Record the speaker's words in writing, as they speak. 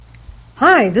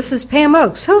Hi, this is Pam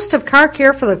Oakes, host of Car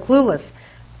Care for the Clueless,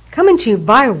 coming to you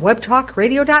by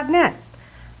webtalkradio.net.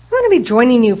 I'm going to be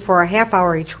joining you for a half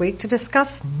hour each week to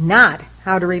discuss not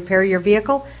how to repair your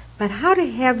vehicle, but how to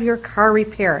have your car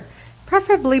repaired,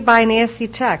 preferably by an ASE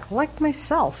tech like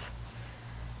myself.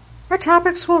 Our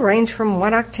topics will range from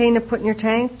what octane to put in your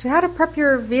tank to how to prep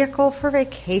your vehicle for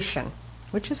vacation,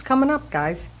 which is coming up,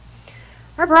 guys.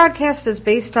 Our broadcast is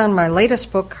based on my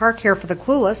latest book, Car Care for the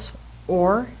Clueless,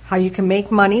 or How You Can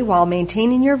Make Money While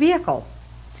Maintaining Your Vehicle.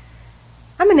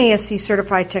 I'm an ASE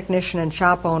certified technician and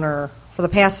shop owner for the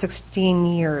past 16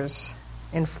 years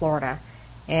in Florida,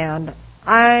 and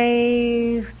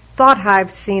I thought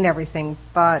I've seen everything,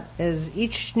 but as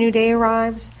each new day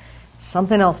arrives,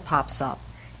 something else pops up,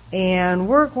 and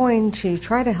we're going to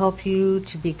try to help you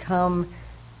to become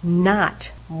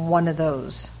not one of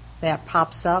those that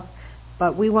pops up,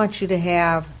 but we want you to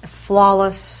have a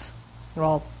flawless,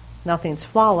 well, nothing's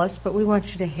flawless, but we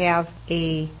want you to have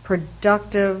a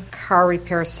productive car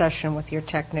repair session with your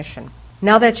technician.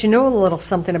 Now that you know a little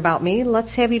something about me,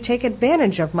 let's have you take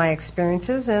advantage of my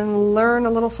experiences and learn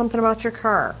a little something about your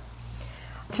car.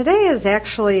 Today is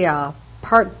actually a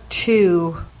part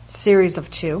 2, series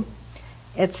of 2.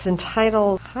 It's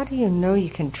entitled, How Do You Know You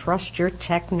Can Trust Your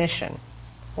Technician?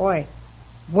 Boy,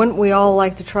 wouldn't we all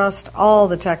like to trust all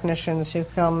the technicians who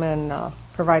come and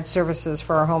provide services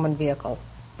for our home and vehicle?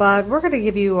 But we're going to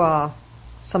give you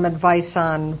some advice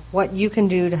on what you can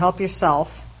do to help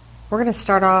yourself. We're going to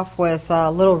start off with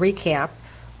a little recap.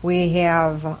 We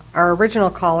have our original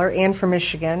caller, Ann from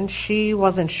Michigan. She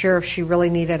wasn't sure if she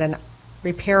really needed a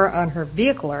repair on her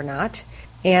vehicle or not.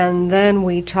 And then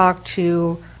we talked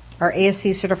to our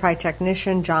ASE certified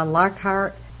technician, John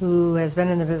Lockhart, who has been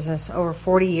in the business over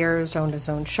 40 years, owned his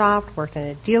own shop, worked in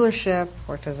a dealership,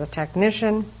 worked as a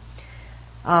technician.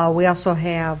 We also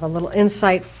have a little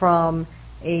insight from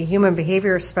a human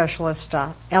behavior specialist,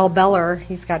 Al Beller.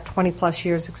 He's got 20-plus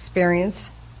years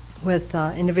experience with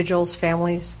individuals,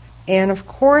 families. And, of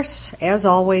course, as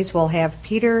always, we'll have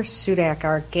Peter Sudak,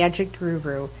 our gadget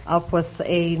guru, up with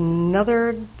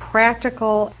another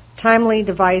practical, timely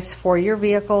device for your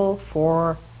vehicle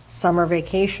for summer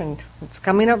vacation. It's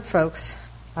coming up, folks.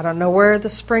 I don't know where the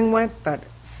spring went, but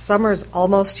summer's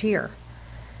almost here.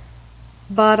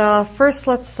 But first,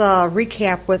 let's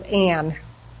recap with Ann.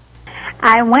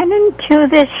 I went into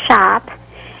this shop,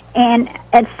 and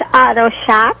it's the auto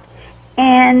shop,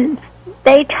 and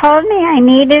they told me I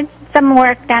needed some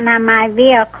work done on my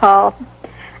vehicle,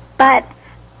 but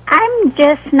I'm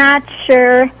just not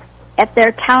sure if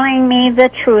they're telling me the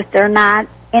truth or not,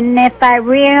 and if I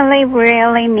really,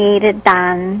 really need it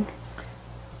done.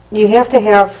 You have to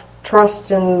have trust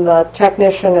in the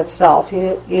technician itself.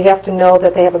 You have to know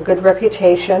that they have a good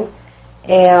reputation,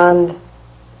 and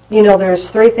you know, there's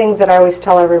 3 things that I always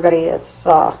tell everybody. It's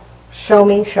show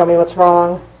me what's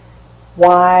wrong,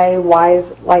 why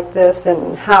is it like this,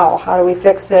 and how do we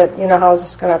fix it, you know, how is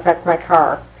this going to affect my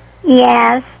car?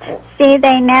 Yes. See,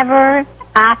 they never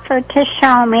offered to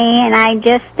show me, and I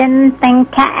just didn't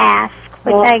think to ask,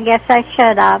 which I guess I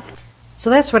should have. So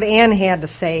that's what Ann had to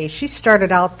say. She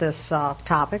started out this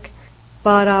topic,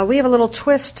 but we have a little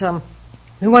twist.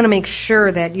 We want to make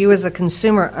sure that you as a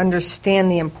consumer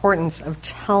understand the importance of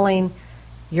telling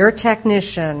your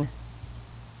technician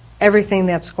everything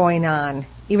that's going on.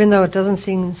 Even though it doesn't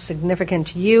seem significant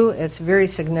to you, it's very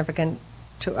significant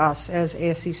to us as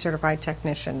ASE certified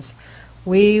technicians.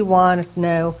 We want to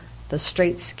know the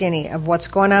straight skinny of what's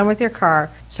going on with your car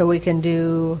so we can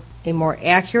do a more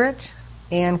accurate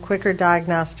and quicker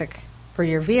diagnostic for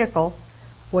your vehicle,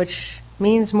 which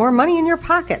means more money in your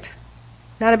pocket.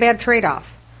 Not a bad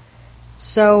trade-off.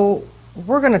 So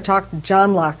we're going to talk to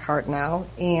John Lockhart now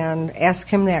and ask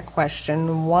him that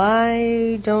question.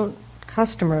 Why don't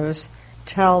customers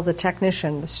tell the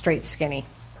technician the straight skinny?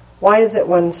 Why is it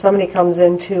when somebody comes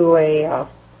into a,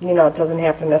 it doesn't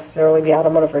have to necessarily be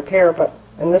automotive repair, but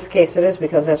in this case it is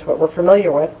because that's what we're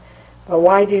familiar with. But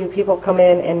why do people come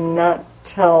in and not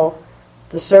tell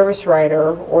the service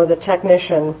writer or the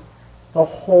technician the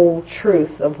whole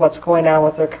truth of what's going on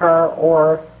with their car,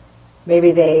 or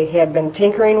maybe they had been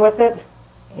tinkering with it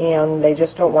and they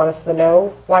just don't want us to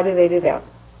know? Why do they do that?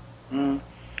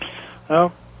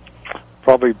 Well,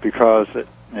 probably because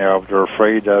they're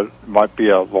afraid that it might be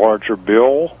a larger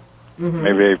bill. Mm-hmm.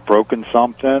 Maybe they've broken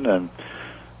something and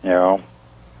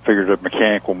figured the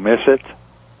mechanic will miss it,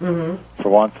 for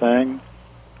one thing.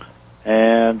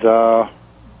 And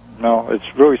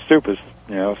it's really stupid.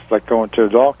 It's like going to a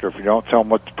doctor. If you don't tell them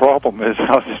what the problem is,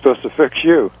 how's it supposed to fix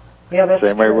you? Yeah, that's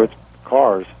Same way with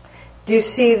cars. Do you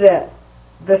see that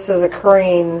this is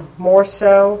occurring more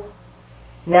so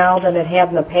now than it had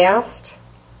in the past?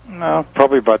 No,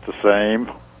 probably about the same.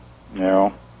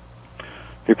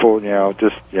 People,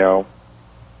 just,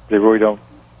 they really don't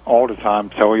all the time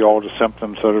tell you all the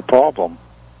symptoms of the problem.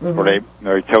 Mm-hmm.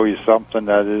 Or they tell you something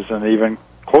that isn't even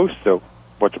close to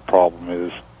what the problem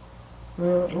is.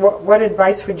 What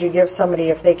advice would you give somebody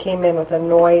if they came in with a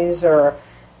noise or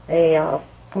a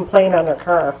complaint on their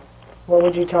car? What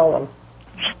would you tell them?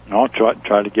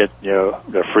 Try to get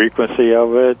the frequency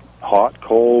of it, hot,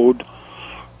 cold.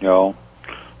 Try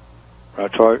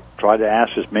to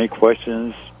ask as many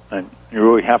questions, and you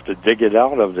really have to dig it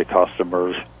out of the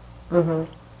customers.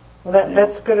 Mm-hmm. Well,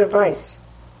 that's good advice.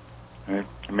 I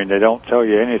mean, they don't tell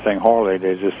you anything hardly.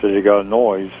 They just say they got a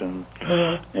noise, and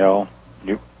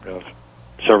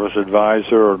service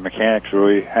advisor or mechanics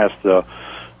really has to,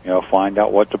 find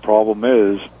out what the problem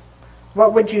is.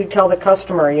 What would you tell the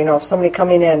customer? If somebody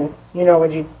coming in,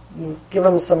 would you give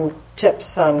them some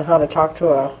tips on how to talk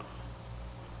to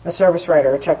a service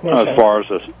writer, a technician? As far as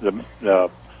the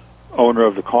owner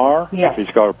of the car, yes. If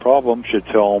he's got a problem, should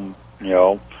tell him,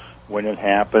 when it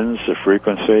happens, the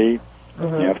frequency,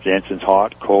 mm-hmm. If the engine's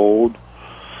hot, cold,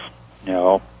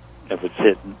 if it's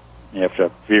hitting, if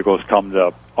the vehicle's come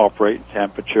to operating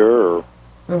temperature, or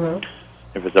mm-hmm.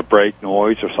 if it's a brake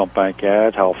noise or something like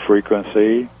that, how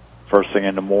frequency, first thing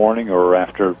in the morning or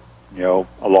after, a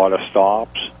lot of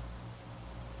stops.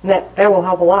 That will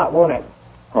help a lot, won't it?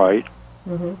 Right.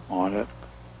 Mm-hmm. On it.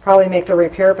 Probably make the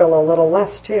repair bill a little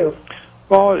less, too.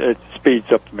 Well, it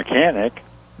speeds up the mechanic,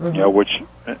 mm-hmm. Which,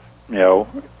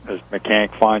 as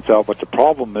mechanic finds out what the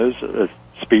problem is, it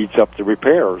speeds up the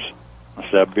repairs.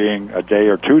 Instead of being a day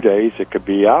or 2 days, it could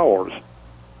be hours.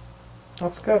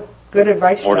 That's good. Good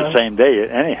advice, John. Or the same day,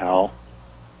 anyhow.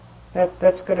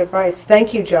 That's good advice.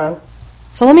 Thank you, John.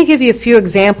 So let me give you a few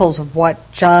examples of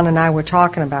what John and I were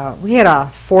talking about. We had a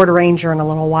Ford Ranger in a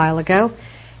little while ago,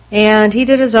 and he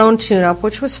did his own tune-up,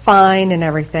 which was fine and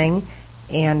everything,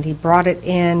 and he brought it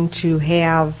in to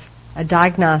have a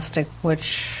diagnostic,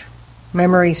 which,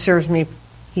 memory serves me,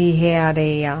 he had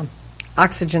a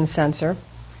oxygen sensor,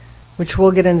 which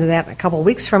we'll get into that a couple of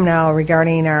weeks from now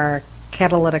regarding our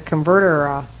catalytic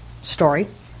converter story.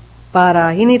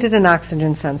 But he needed an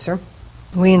oxygen sensor.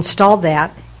 We installed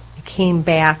that. It came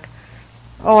back,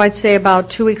 I'd say about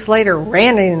 2 weeks later,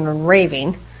 ranting and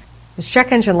raving. His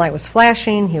check engine light was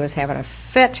flashing. He was having a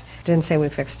fit. Didn't say we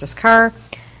fixed his car.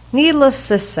 Needless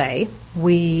to say,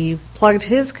 we plugged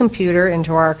his computer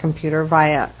into our computer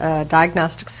via a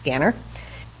diagnostic scanner.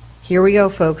 Here we go,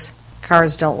 folks.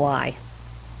 Cars don't lie.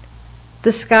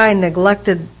 This guy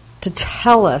neglected to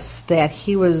tell us that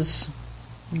he was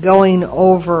going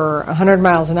over 100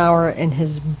 miles an hour in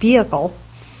his vehicle,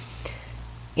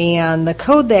 and the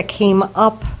code that came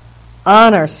up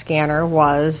on our scanner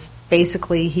was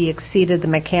basically he exceeded the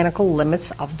mechanical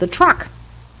limits of the truck.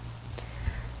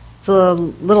 It's a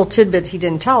little tidbit he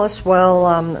didn't tell us. Well,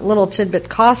 a little tidbit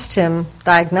cost him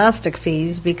diagnostic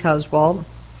fees because,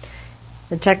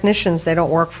 the technicians, they don't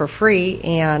work for free,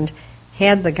 and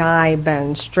had the guy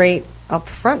been straight up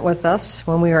front with us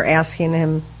when we were asking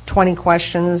him 20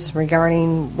 questions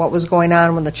regarding what was going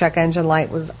on when the check engine light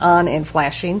was on and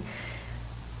flashing,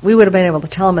 we would have been able to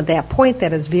tell him at that point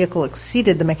that his vehicle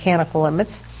exceeded the mechanical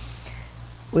limits.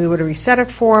 We would have reset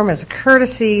it for him as a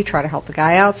courtesy, try to help the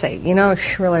guy out, say, you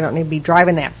really don't need to be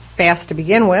driving that fast to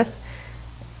begin with.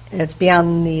 It's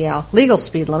beyond the legal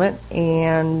speed limit,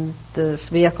 and this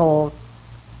vehicle,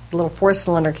 little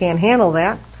four-cylinder, can't handle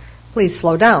that. Please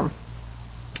slow down.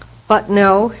 But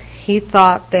no, he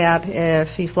thought that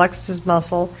if he flexed his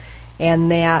muscle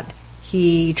and that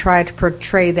he tried to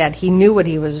portray that he knew what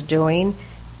he was doing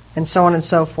and so on and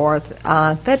so forth,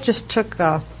 that just took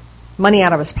money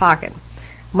out of his pocket.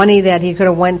 Money that he could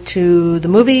have went to the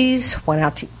movies, went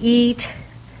out to eat,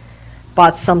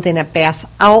 bought something at Bass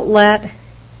Outlet,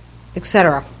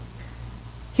 etc.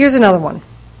 Here's another one.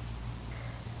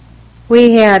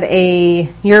 We had a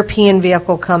European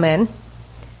vehicle come in,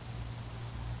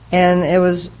 and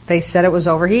they said it was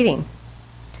overheating.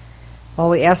 Well,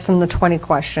 we asked them the 20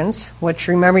 questions, which,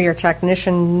 remember, your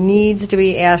technician needs to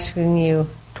be asking you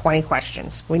 20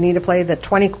 questions. We need to play the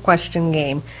 20-question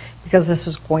game because this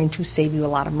is going to save you a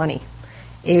lot of money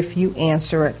if you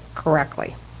answer it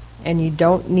correctly. And you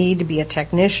don't need to be a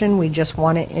technician. We just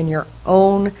want it in your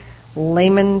own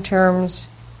layman terms,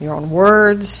 your own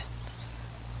words.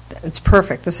 It's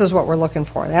perfect. This is what we're looking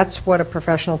for. That's what a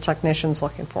professional technician's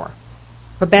looking for.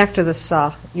 But back to this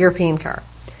European car.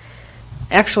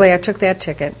 Actually, I took that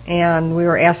ticket, and we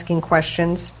were asking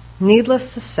questions.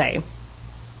 Needless to say,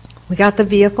 we got the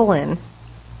vehicle in,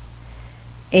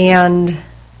 and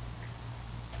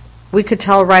we could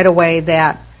tell right away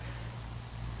that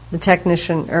the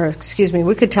technician, or excuse me,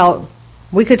 we could tell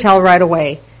right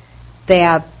away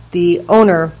that the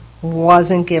owner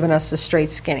wasn't giving us the straight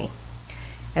skinny.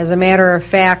 As a matter of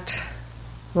fact,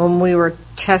 when we were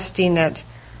testing it,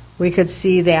 we could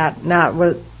see that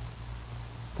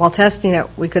while testing it,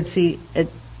 we could see it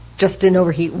just didn't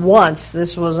overheat once.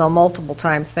 This was a multiple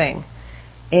time thing,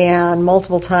 and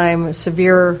multiple time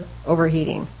severe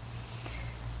overheating.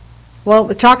 Well,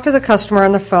 we talked to the customer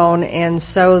on the phone, and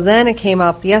so then it came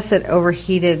up, yes, it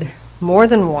overheated more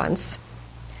than once.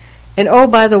 And oh,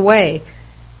 by the way,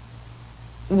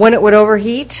 when it would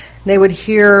overheat, they would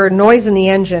hear noise in the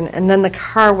engine, and then the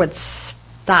car would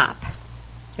stop.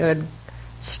 It would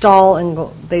stall,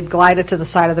 and they'd glide it to the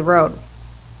side of the road.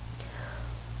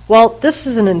 Well, this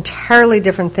is an entirely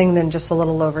different thing than just a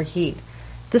little overheat.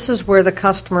 This is where the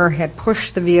customer had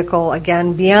pushed the vehicle,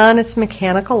 again, beyond its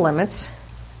mechanical limits.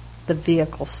 The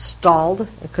vehicle stalled.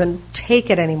 It couldn't take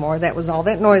it anymore. That was all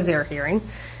that noise they were hearing,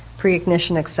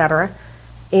 pre-ignition, etc.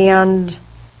 And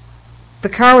the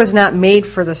car was not made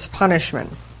for this punishment.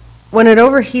 When it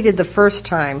overheated the first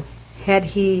time, had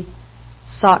he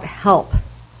sought help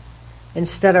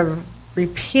instead of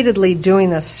repeatedly doing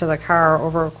this to the car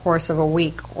over a course of a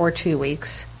week or 2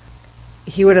 weeks,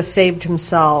 he would have saved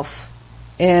himself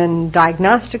in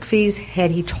diagnostic fees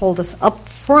had he told us up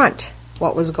front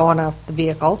what was going on with the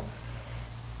vehicle.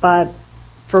 But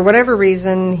for whatever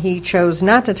reason, he chose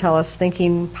not to tell us,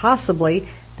 thinking possibly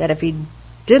that if he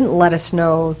didn't let us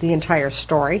know the entire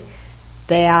story,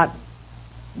 that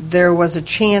there was a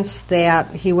chance that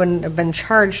he wouldn't have been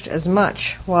charged as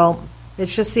much. Well,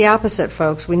 it's just the opposite,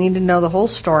 folks. We need to know the whole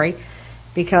story,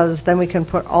 because then we can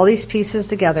put all these pieces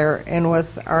together, and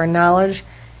with our knowledge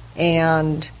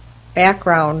and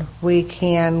background, we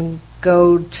can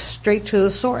go straight to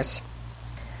the source.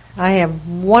 I have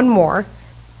one more,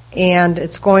 and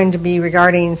it's going to be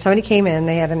regarding somebody came in,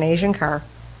 they had an Asian car,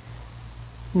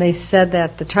 and they said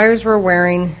that the tires were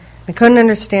wearing, they couldn't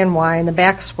understand why, and the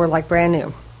backs were like brand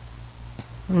new.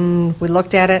 And we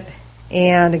looked at it,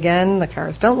 and again, the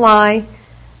cars don't lie.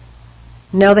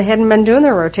 No, they hadn't been doing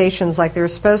their rotations like they were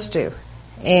supposed to.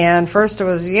 And first it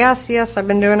was, yes, I've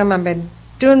been doing them, I've been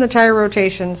doing the tire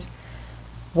rotations.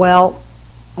 Well,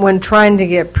 when trying to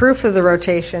get proof of the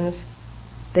rotations,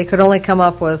 they could only come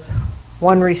up with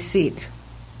one receipt,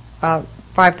 about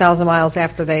 5,000 miles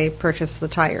after they purchased the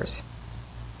tires.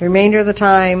 The remainder of the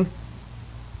time,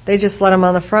 they just let them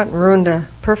on the front and ruined a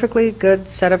perfectly good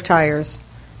set of tires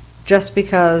just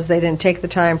because they didn't take the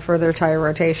time for their tire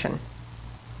rotation.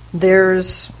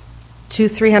 There's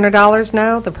 $200-300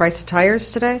 now, the price of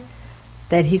tires today,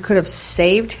 that he could have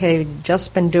saved had he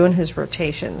just been doing his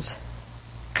rotations.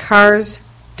 Cars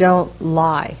don't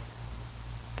lie.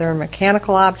 They're a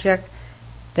mechanical object.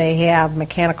 They have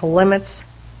mechanical limits.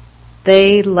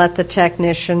 They let the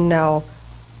technician know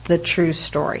the true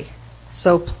story.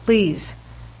 So please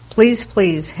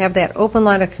have that open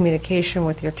line of communication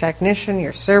with your technician,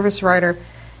 your service writer.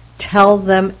 Tell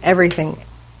them everything.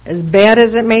 As bad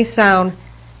as it may sound,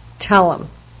 tell them.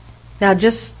 Now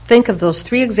just think of those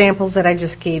 3 examples that I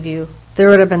just gave you. There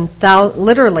would have been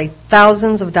literally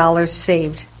thousands of dollars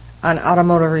saved on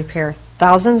automotive repair.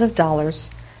 Thousands of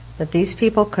dollars that these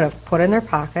people could have put in their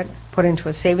pocket, put into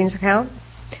a savings account,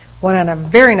 went on a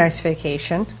very nice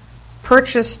vacation,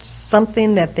 purchased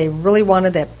something that they really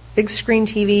wanted, that big screen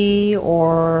TV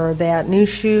or that new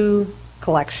shoe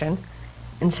collection.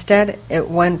 Instead, it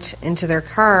went into their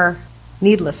car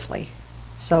needlessly.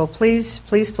 So please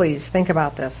think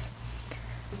about this.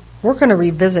 We're going to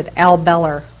revisit Al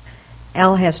Beller.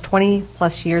 Al has 20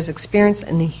 plus years experience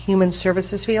in the human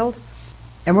services field,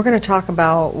 and we're going to talk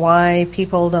about why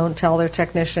people don't tell their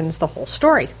technicians the whole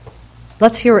story.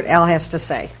 Let's hear what Al has to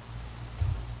say.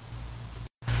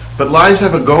 But lies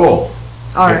have a goal.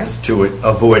 All right. It's to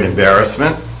avoid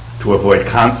embarrassment, to avoid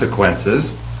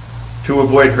consequences, to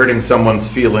avoid hurting someone's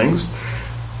feelings.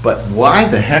 But why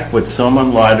the heck would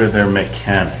someone lie to their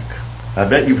mechanic? I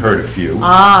bet you've heard a few.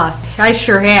 I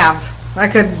sure have. I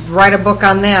could write a book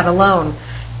on that alone.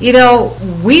 You know,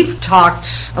 we've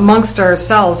talked amongst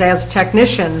ourselves as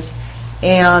technicians,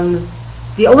 and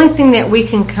the only thing that we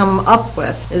can come up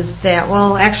with is that,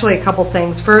 well, actually a couple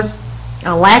things. First,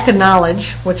 a lack of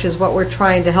knowledge, which is what we're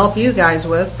trying to help you guys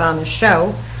with on the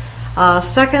show.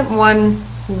 Second one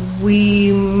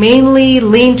we mainly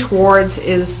lean towards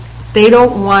is they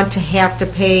don't want to have to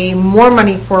pay more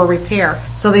money for a repair.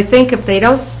 So they think if they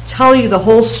don't tell you the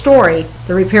whole story,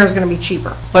 the repair is going to be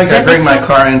cheaper. Like I bring my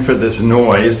car in for this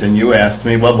noise, and you asked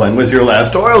me, well, when was your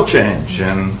last oil change?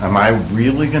 And am I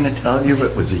really going to tell you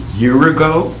it was a year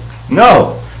ago?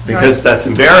 No, because that's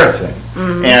embarrassing.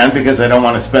 and because I don't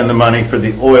want to spend the money for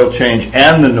the oil change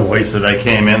and the noise that I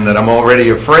came in that I'm already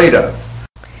afraid of.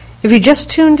 If you just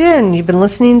tuned in, you've been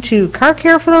listening to Car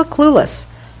Care for the Clueless.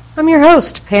 I'm your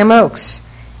host, Pam Oakes,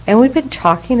 and we've been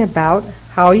talking about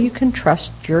how you can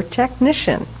trust your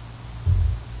technician.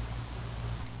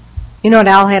 You know what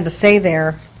Al had to say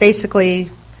there? Basically,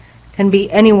 can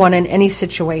be anyone in any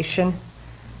situation,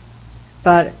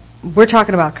 but we're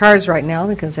talking about cars right now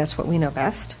because that's what we know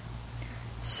best.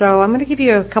 So I'm going to give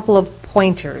you a couple of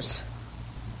pointers.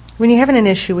 When you're having an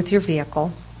issue with your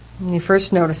vehicle, when you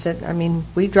first notice it, I mean,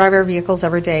 we drive our vehicles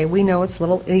every day. We know it's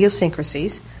little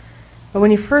idiosyncrasies. But when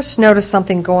you first notice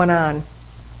something going on,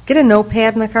 get a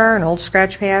notepad in the car, an old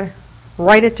scratch pad,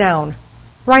 write it down.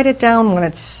 Write it down when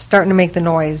it's starting to make the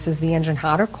noise. Is the engine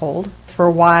hot or cold for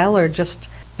a while, or just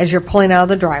as you're pulling out of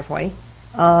the driveway?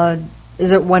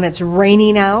 Is it when it's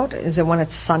raining out? Is it when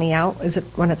it's sunny out? Is it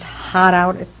when it's hot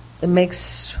out? It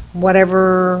makes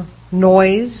whatever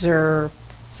noise or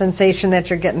sensation that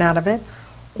you're getting out of it.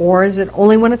 Or is it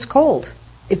only when it's cold?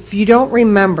 If you don't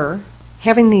remember,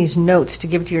 having these notes to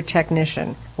give to your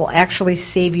technician will actually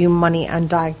save you money on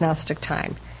diagnostic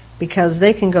time because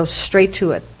they can go straight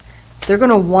to it. They're going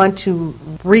to want to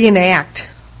reenact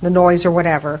the noise or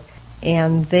whatever,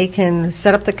 and they can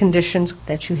set up the conditions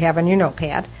that you have on your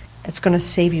notepad. It's going to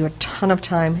save you a ton of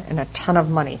time and a ton of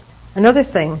money. Another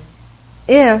thing,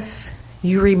 if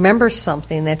you remember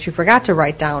something that you forgot to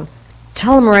write down,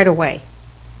 tell them right away.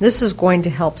 This is going to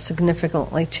help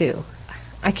significantly too.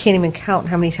 I can't even count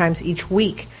how many times each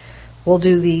week we'll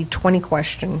do the 20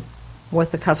 question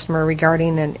with the customer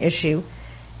regarding an issue,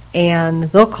 and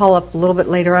they'll call up a little bit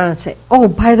later on and say, oh,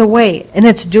 by the way, and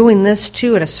it's doing this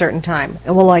too at a certain time.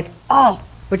 And we're like, oh,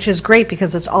 which is great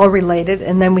because it's all related,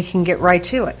 and then we can get right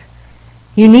to it.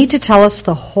 You need to tell us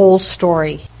the whole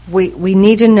story. We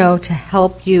need to know to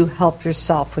help you help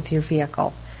yourself with your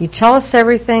vehicle. You tell us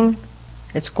everything,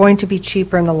 it's going to be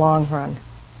cheaper in the long run.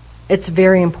 It's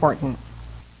very important.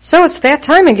 So it's that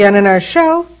time again in our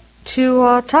show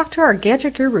to talk to our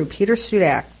gadget guru, Peter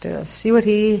Sudak, to see what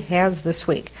he has this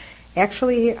week.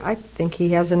 Actually, I think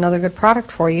he has another good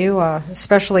product for you,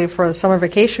 especially for the summer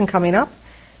vacation coming up.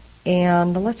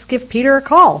 And let's give Peter a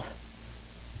call.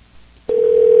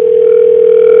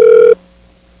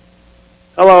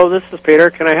 Hello, this is Peter.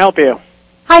 Can I help you?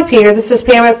 Hi, Peter. This is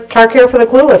Pam at Car Care for the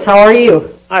Clueless. How are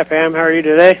you? Hi, Pam. How are you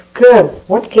today? Good.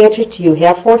 What gadget do you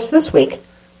have for us this week?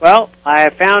 Well, I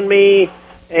found me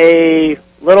a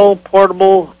little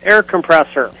portable air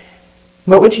compressor.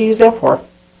 What would you use that for?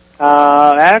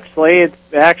 It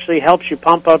actually helps you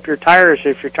pump up your tires.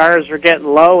 If your tires are getting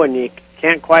low and you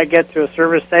can't quite get to a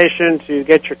service station to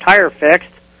get your tire fixed,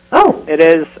 it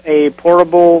is a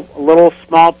portable,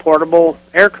 small portable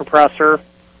air compressor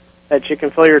that you can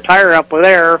fill your tire up with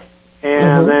air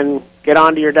and then get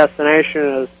on to your destination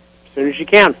as soon as you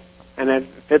can. And it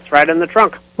fits right in the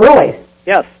trunk. Really?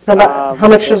 Yes. How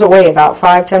much does it weigh? About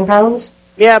 5-10 pounds?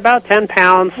 Yeah, about 10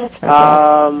 pounds. That's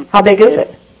not bad. How big is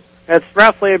it? It's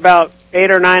roughly about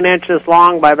 8 or 9 inches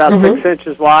long by about 6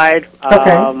 inches wide.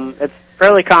 It's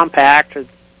fairly compact. It's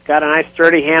got a nice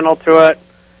sturdy handle to it.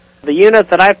 The unit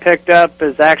that I picked up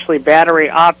is actually battery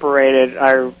operated.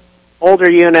 Our older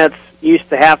units used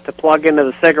to have to plug into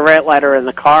the cigarette lighter in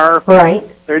the car. Right.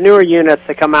 Their newer units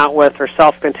they come out with are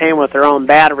self-contained with their own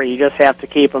battery. You just have to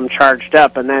keep them charged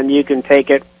up, and then you can take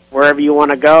it wherever you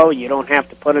want to go. You don't have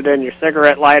to put it in your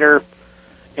cigarette lighter,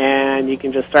 and you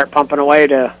can just start pumping away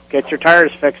to get your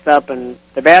tires fixed up. And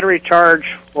the battery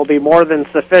charge will be more than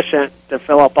sufficient to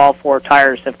fill up all 4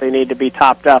 tires if they need to be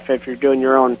topped up if you're doing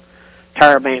your own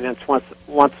tire maintenance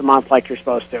once a month like you're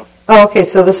supposed to. Oh, okay,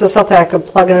 so this is something I could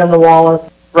plug in the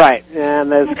wall. Right,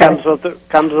 and this comes with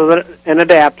an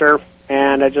adapter,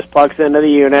 and it just plugs into the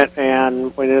unit,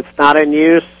 and when it's not in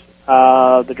use,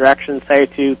 the directions say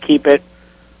to keep it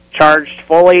charged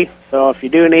fully, so if you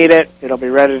do need it, it'll be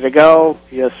ready to go.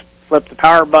 You just flip the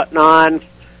power button on,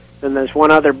 then there's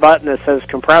one other button that says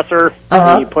compressor,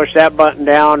 and you push that button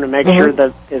down and make sure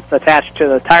that it's attached to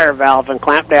the tire valve and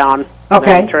clamp down.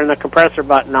 Okay. And then turn the compressor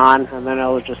button on, and then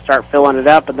it'll just start filling it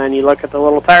up, and then you look at the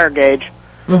little tire gauge,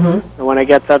 and when it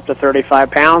gets up to 35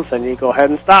 pounds, then you go ahead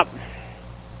and stop.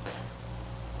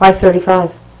 Why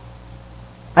 35?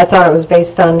 I thought it was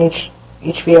based on each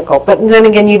vehicle. But then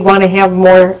again, you'd want to have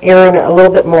more air in it, a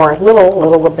little bit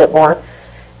more,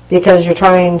 because you're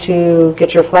trying to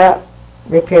get your flat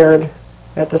repaired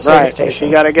at the service station.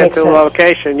 Right, you got to get to the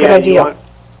location. Good idea.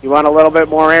 You want a little bit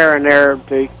more air in there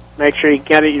to make sure you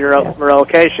get at your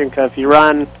location, because if you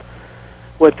run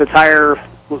with the tire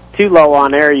too low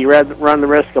on air, you run the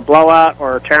risk of blowout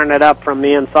or tearing it up from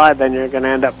the inside. Then you're going to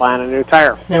end up buying a new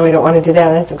tire. No, we don't want to do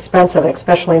that. That's expensive,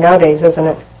 especially nowadays, isn't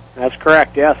it? That's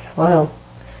correct. Yes. Wow.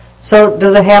 So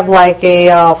does it have like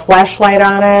a flashlight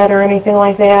on it or anything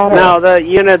like that? Or? No, the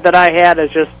unit that I had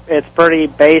it's pretty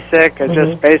basic. It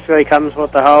just basically comes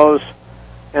with the hose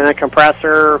and a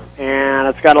compressor, and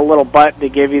it's got a little button to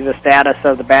give you the status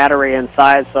of the battery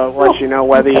inside, so it lets you know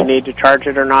whether you need to charge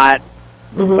it or not.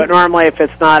 But normally, if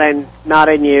it's not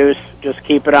in use, just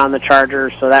keep it on the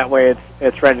charger, so that way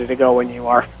it's ready to go when you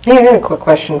are. Hey, I got a quick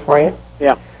question for you.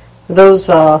 Yeah. For those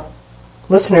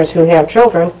listeners who have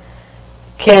children,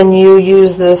 can you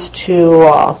use this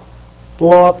to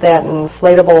blow up that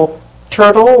inflatable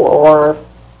turtle or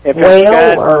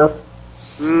whale or?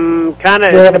 Kind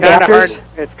of.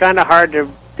 It's kind of hard to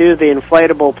do the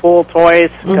inflatable pool toys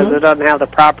because it doesn't have the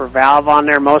proper valve on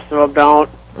there. Most of them don't.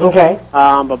 Okay.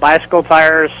 But bicycle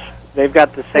tires, they've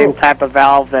got the same type of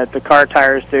valve that the car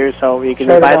tires do. So you can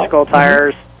do bicycle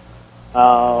tires,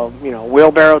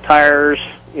 wheelbarrow tires.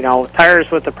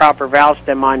 Tires with the proper valve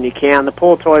stem on, you can. The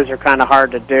pool toys are kind of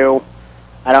hard to do.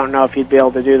 I don't know if you'd be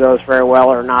able to do those very well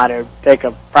or not. It would take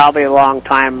probably a long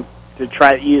time to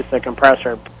try to use the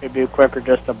compressor. It'd be quicker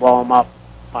just to blow them up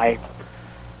by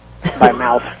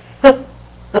mouth.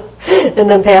 And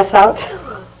then pass out?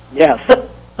 Yes.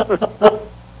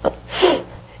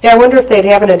 Yeah, I wonder if they'd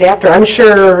have an adapter. I'm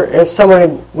sure if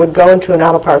someone would go into an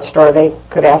auto parts store, they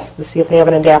could ask to see if they have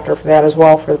an adapter for that as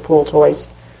well for the pool toys.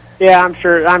 Yeah, I'm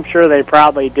sure they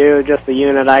probably do. Just the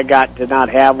unit I got did not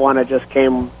have one. It just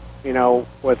came,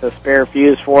 with a spare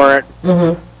fuse for it.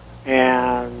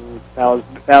 And that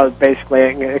was basically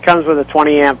it. It comes with a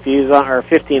 20 amp fuse or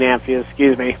 15 amp fuse,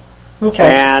 excuse me.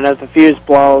 Okay. And if the fuse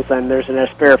blows and there's a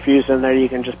spare fuse in there, you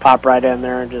can just pop right in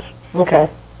there and just. Okay.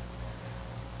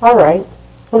 All right.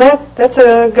 Well, that's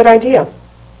a good idea.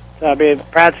 That'd be a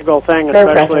practical thing, Very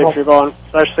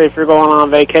especially if you're going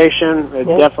on vacation. It'd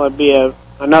definitely be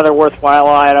another worthwhile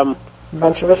item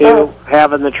to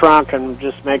have in the trunk, and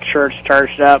just make sure it's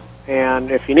charged up.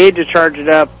 And if you need to charge it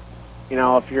up,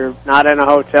 if you're not in a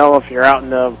hotel, if you're out in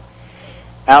the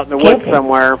woods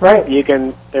somewhere,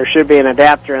 there should be an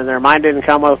adapter in there. Mine didn't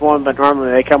come with one, but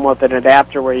normally they come with an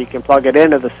adapter where you can plug it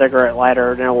into the cigarette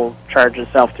lighter, and it will charge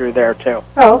itself through there too.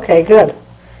 Oh, okay, good.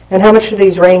 And how much do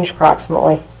these range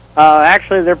approximately?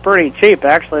 Actually, they're pretty cheap.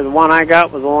 Actually, the one I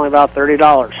got was only about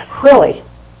 $30. Really?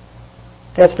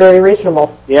 That's very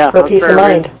reasonable. Yeah, for peace of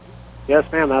mind. Yes,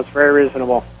 ma'am, that's very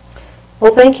reasonable.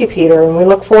 Well, thank you, Peter, and we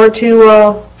look forward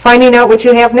to finding out what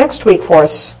you have next week for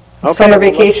us. Okay, Summer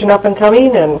vacation up and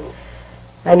coming, and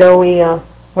I know we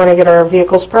want to get our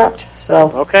vehicles prepped.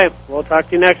 So. Okay, we'll talk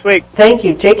to you next week. Thank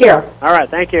you. Take care. All right,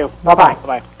 thank you. Bye-bye.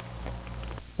 Bye-bye.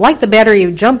 Like the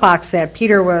battery jump box that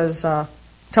Peter was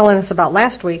telling us about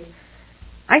last week,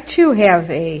 I too have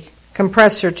a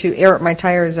compressor to air up my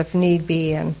tires if need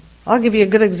be, and I'll give you a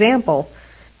good example.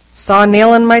 Saw a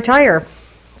nail in my tire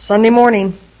Sunday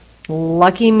morning.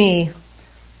 Lucky me.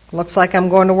 Looks like I'm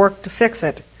going to work to fix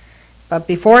it. But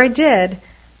before I did,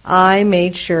 I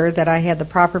made sure that I had the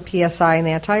proper PSI in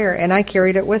that tire, and I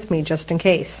carried it with me just in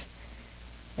case.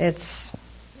 It's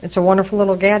a wonderful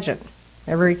little gadget.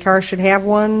 Every car should have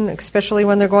one, especially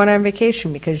when they're going on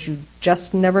vacation, because you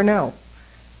just never know.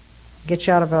 Get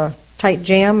you out of a tight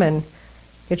jam and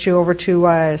get you over to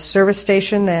a service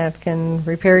station that can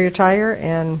repair your tire,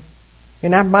 and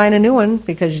you're not buying a new one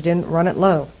because you didn't run it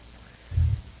low.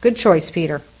 Good choice,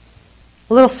 Peter.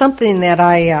 A little something that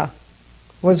I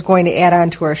was going to add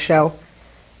on to our show.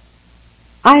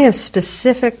 I have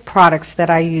specific products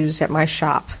that I use at my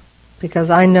shop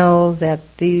because I know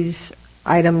that these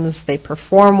items, they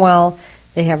perform well,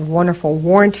 they have wonderful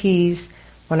warranties.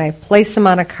 When I place them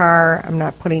on a car, I'm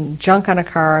not putting junk on a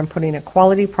car, I'm putting a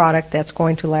quality product that's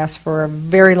going to last for a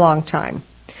very long time.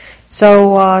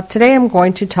 So today I'm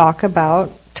going to talk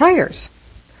about tires.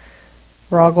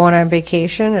 We're all going on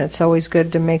vacation. It's always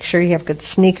good to make sure you have good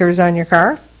sneakers on your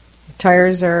car.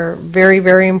 Tires are very,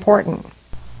 very important.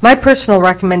 My personal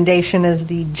recommendation is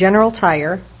the General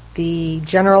Tire, the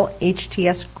General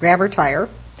HTS Grabber Tire.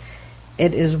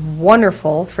 It is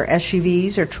wonderful for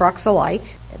SUVs or trucks alike.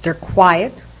 They're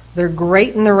quiet. They're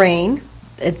great in the rain.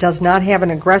 It does not have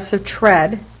an aggressive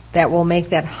tread that will make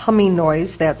that humming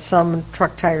noise that some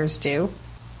truck tires do.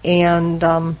 And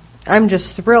I'm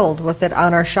just thrilled with it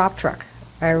on our shop truck.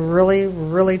 I really,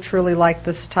 really, truly like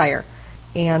this tire.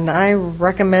 And I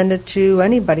recommend it to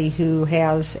anybody who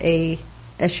has a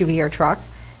SUV or truck.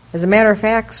 As a matter of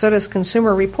fact, so does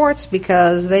Consumer Reports,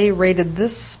 because they rated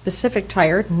this specific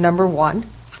tire number 1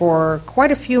 for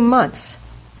quite a few months.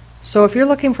 So if you're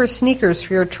looking for sneakers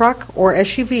for your truck or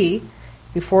SUV,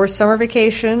 before summer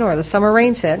vacation or the summer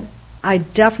rains hit, I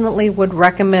definitely would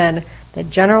recommend the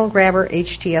General Grabber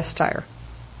HTS tire.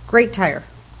 Great tire.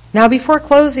 Now, before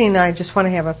closing, I just want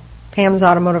to have a Pam's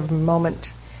Automotive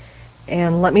moment.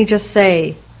 And let me just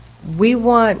say, we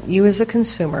want you as a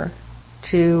consumer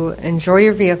to enjoy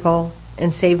your vehicle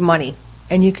and save money.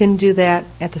 And you can do that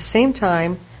at the same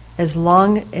time as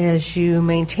long as you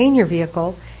maintain your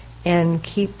vehicle and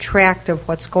keep track of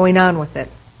what's going on with it.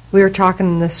 We were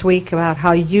talking this week about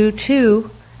how you too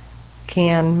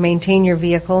can maintain your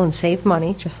vehicle and save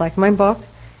money, just like my book.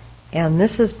 And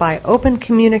this is by open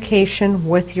communication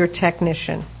with your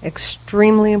technician.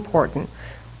 Extremely important.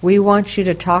 We want you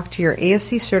to talk to your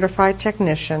ASE certified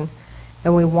technician,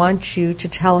 and we want you to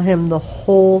tell him the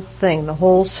whole thing, the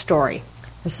whole story.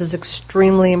 This is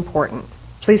extremely important.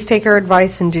 Please take our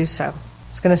advice and do so.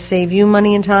 It's going to save you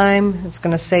money and time. It's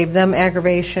going to save them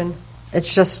aggravation.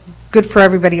 It's just good for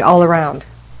everybody all around.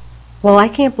 Well, I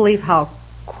can't believe how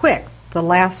quick the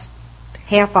last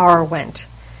half hour went.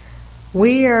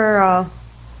 We are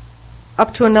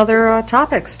up to another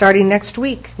topic starting next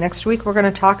week. Next week we're going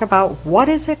to talk about what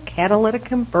is a catalytic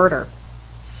converter.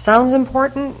 Sounds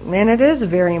important, and it is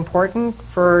very important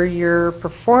for your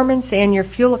performance and your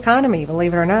fuel economy,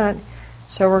 believe it or not.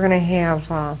 So we're going to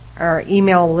have our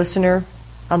email listener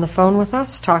on the phone with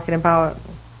us talking about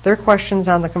their questions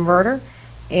on the converter,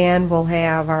 and we'll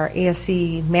have our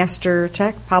ASE Master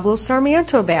Tech, Pablo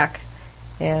Sarmiento, back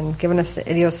and giving us the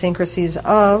idiosyncrasies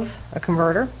of a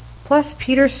converter. Plus,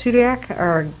 Peter Sudak,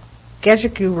 our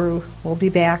gadget guru, will be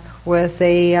back with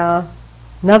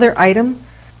another item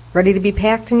ready to be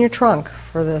packed in your trunk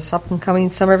for this up-and-coming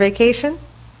summer vacation.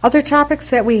 Other topics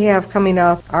that we have coming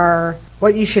up are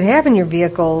what you should have in your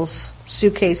vehicle's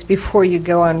suitcase before you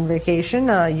go on vacation.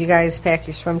 You guys pack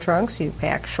your swim trunks, you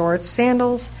pack shorts,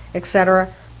 sandals,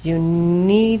 etc. You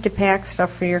need to pack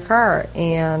stuff for your car,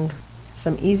 and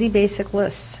some easy basic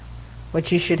lists,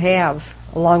 what you should have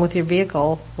along with your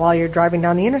vehicle while you're driving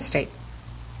down the interstate.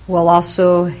 We'll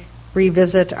also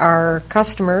revisit our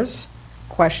customers'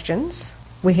 questions.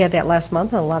 We had that last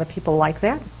month, and a lot of people like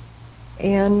that.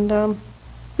 And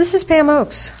this is Pam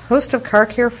Oakes, host of Car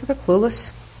Care for the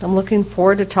Clueless. I'm looking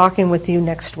forward to talking with you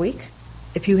next week.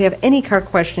 If you have any car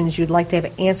questions you'd like to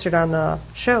have answered on the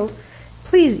show,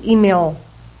 please email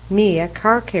me at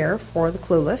Car Care for the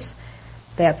Clueless.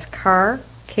 That's Car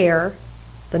Care,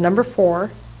 the number 4,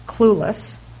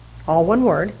 Clueless, all one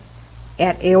word,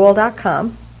 at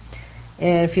AOL.com.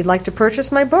 And if you'd like to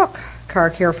purchase my book, Car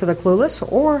Care for the Clueless,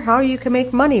 or How You Can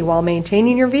Make Money While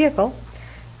Maintaining Your Vehicle,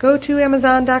 go to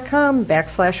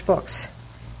Amazon.com/books.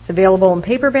 It's available in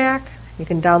paperback. You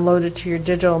can download it to your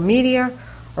digital media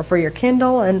or for your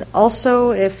Kindle. And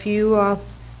also, if you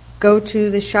go to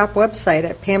the shop website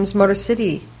at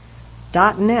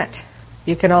pamsmotorcity.net,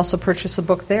 you can also purchase a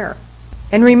book there.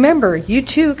 And remember, you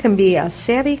too can be a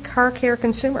savvy car care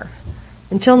consumer.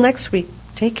 Until next week,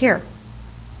 take care.